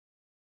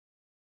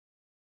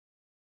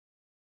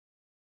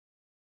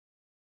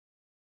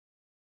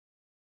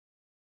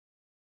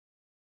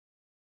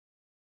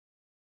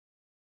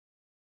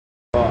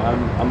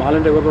I'm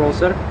Highlander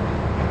Deberaunce.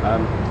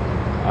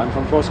 I'm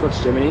from Fort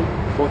Scots, Germany,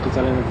 4th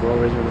Battalion Royal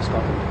Regiment of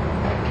Scotland.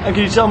 And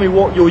can you tell me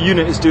what your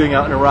unit is doing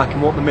out in Iraq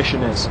and what the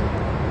mission is?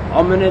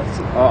 Our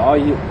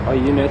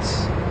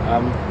units,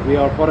 we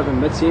are part of a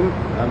MIT team,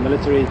 a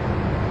military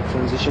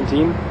transition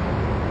team,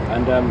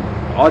 and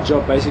our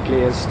job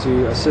basically is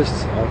to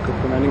assist our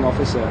commanding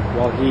officer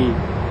while he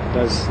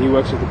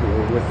works with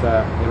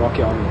the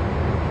Iraqi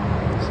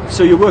army.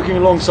 So you're working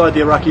alongside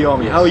the Iraqi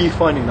army. Yes. How are you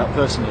finding that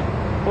personally?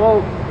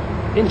 Well,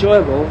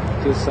 enjoyable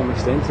to some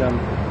extent.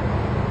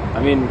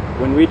 I mean,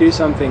 when we do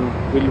something,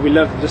 we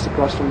live just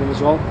across from them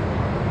as well,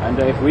 and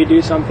if we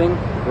do something,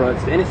 or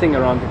it's anything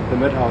around the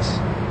mid-house,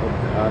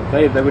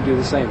 they would do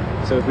the same.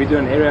 So if we do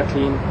an area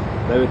clean,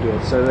 they would do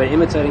it. So they're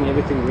imitating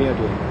everything we are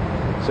doing.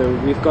 So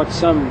we've got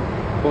some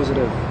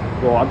positive,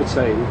 well, I would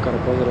say we've got a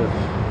positive,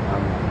 how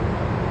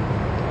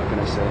can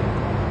I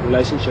say,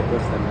 relationship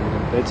with them,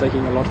 and they're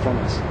taking a lot from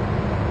us.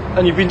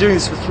 And you've been doing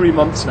this for 3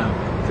 months now?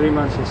 3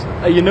 months, yes, sir.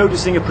 Are you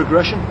noticing a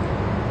progression?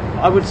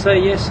 I would say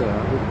yes, sir.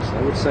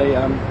 I would say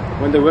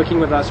when they're working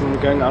with us, when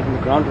we're going out on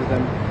the ground with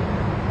them,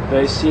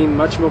 they seem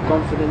much more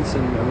confidence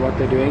in what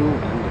they're doing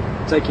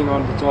and taking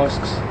on the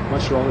tasks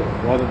much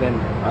rather than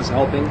us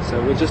helping.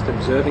 So we're just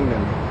observing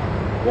them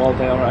while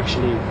they are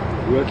actually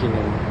working,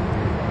 and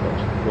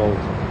well,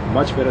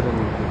 much better than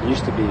it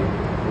used to be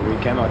when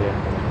we came out here.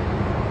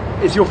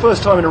 It's your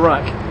first time in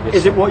Iraq. Yes.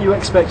 Is it what you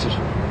expected?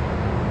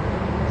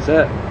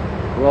 Sir,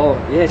 well,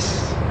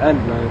 yes and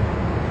no.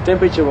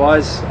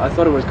 Temperature-wise, I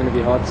thought it was going to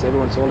be hot. So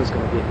everyone saw it's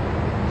going to be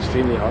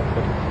extremely hot,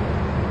 but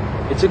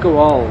it took a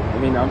while. I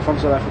mean, I'm from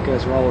South Africa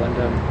as well, and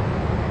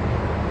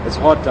it's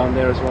hot down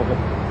there as well. But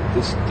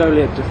it's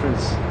totally a different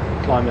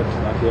climate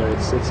up here.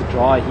 It's a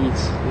dry heat.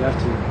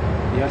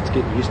 You have to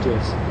get used to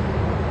it.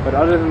 But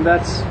other than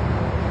that,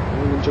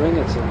 I'm enjoying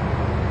it. So.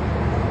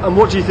 And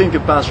what do you think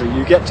of Basra?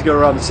 You get to go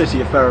around the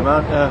city a fair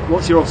amount.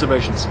 What's your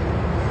observations?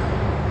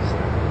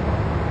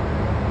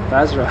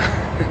 Basra.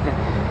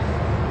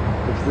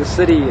 The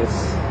city is,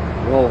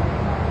 well,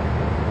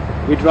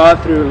 we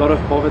drive through a lot of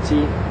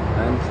poverty,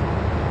 and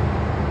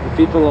the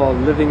people are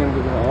living in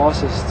the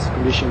harshest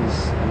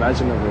conditions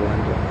imaginable,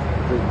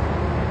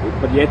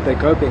 but yet they're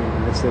coping,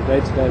 and it's their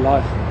day-to-day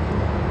life.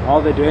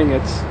 How they're doing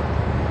it,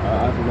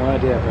 I have no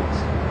idea, but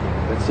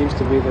that seems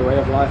to be the way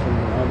of life and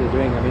how they're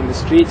doing. I mean, the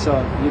streets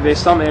are, there's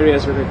some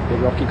areas where the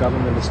Iraqi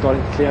government is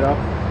starting to clean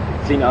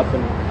up,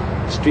 and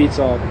the streets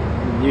are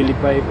newly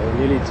paved or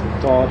newly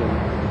tarred,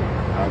 and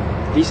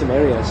decent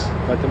areas,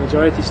 but the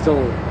majority is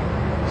still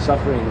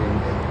suffering,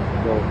 and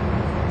well,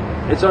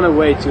 it's on a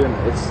way to,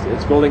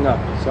 it's building up.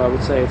 So I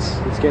would say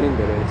it's getting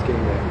better. It's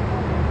getting there.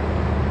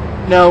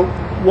 Now,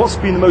 what's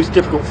been the most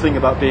difficult thing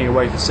about being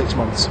away for 6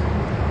 months?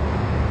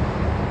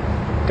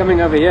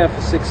 Coming over here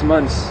for 6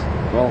 months,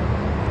 well,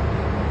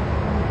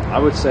 I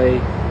would say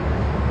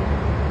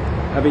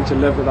having to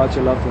live without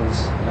your loved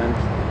ones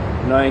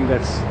and knowing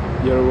that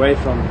you're away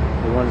from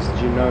the ones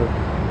that you know,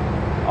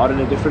 out in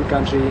a different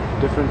country,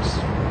 different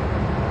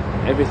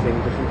everything,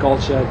 different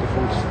culture,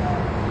 different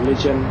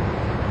religion.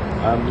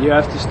 You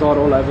have to start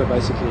all over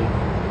basically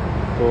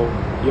for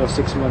your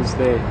 6 months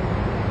there.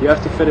 You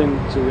have to fit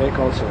into their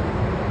culture,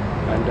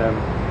 and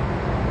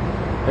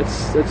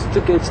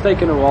it's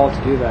taken a while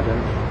to do that.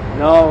 And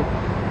now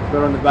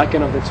we're on the back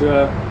end of the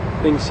tour.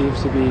 Things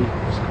seems to be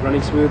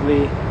running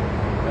smoothly,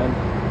 and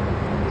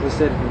as I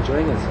said,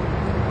 enjoying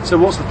it. So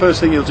what's the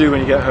first thing you'll do when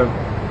you get home?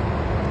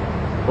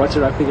 Watch a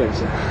rugby game,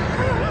 sir.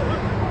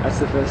 That's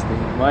the first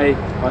thing. My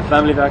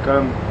family back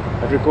home,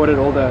 I've recorded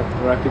all the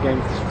rugby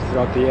games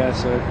throughout the year,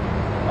 so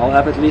I'll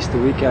have at least a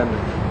weekend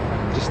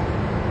of just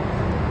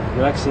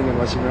relaxing and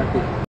watching rugby.